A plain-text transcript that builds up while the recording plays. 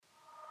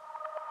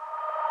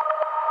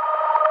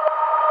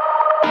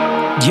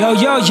Yo,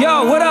 yo,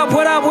 yo, what up,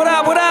 what up, what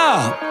up, what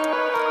up?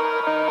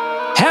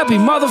 Happy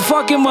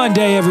motherfucking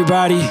Monday,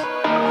 everybody.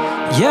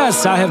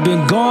 Yes, I have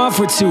been gone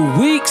for 2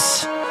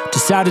 weeks.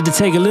 Decided to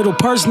take a little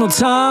personal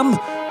time.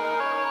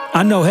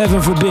 I know,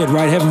 heaven forbid,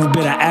 right? Heaven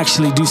forbid I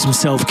actually do some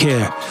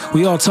self-care.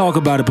 We all talk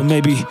about it, but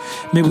maybe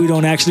we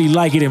don't actually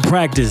like it in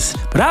practice.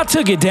 But I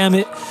took it, damn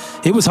it.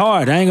 It was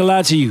hard, I ain't gonna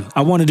lie to you.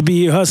 I wanted to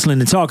be here hustling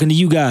and talking to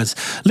you guys.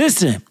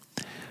 Listen,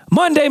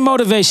 Monday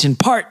Motivation,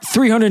 part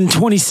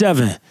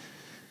 327.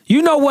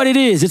 You know what it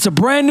is. It's a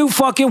brand new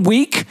fucking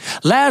week.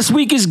 Last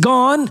week is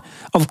gone.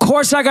 Of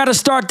course, I got to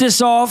start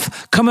this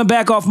off, coming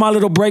back off my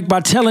little break by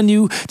telling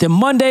you that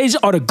Mondays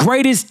are the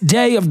greatest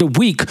day of the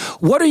week.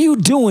 What are you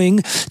doing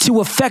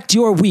to affect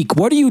your week?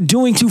 What are you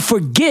doing to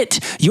forget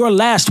your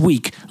last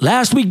week?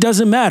 Last week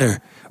doesn't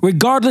matter.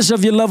 Regardless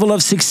of your level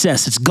of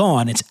success, it's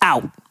gone. It's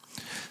out.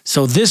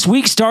 So this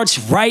week starts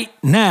right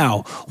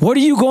now. What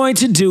are you going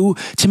to do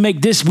to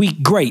make this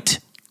week great?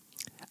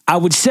 I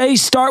would say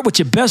start with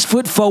your best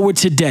foot forward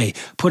today.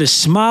 Put a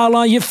smile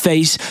on your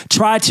face.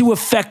 Try to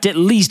affect at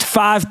least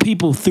 5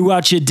 people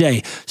throughout your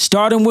day.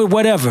 Starting with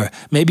whatever.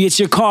 Maybe it's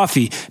your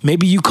coffee.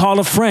 Maybe you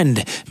call a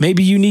friend.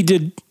 Maybe you need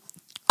to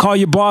call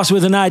your boss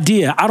with an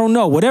idea. I don't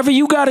know. Whatever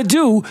you got to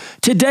do,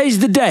 today's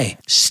the day.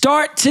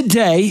 Start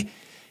today.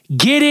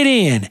 Get it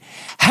in.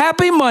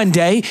 Happy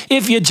Monday.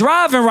 If you're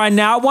driving right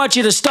now, I want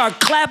you to start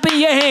clapping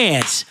your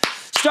hands.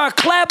 Start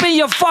clapping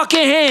your fucking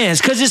hands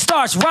because it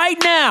starts right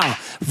now.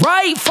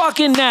 Right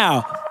fucking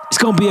now. It's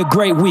going to be a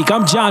great week.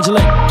 I'm John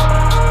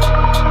Gillette.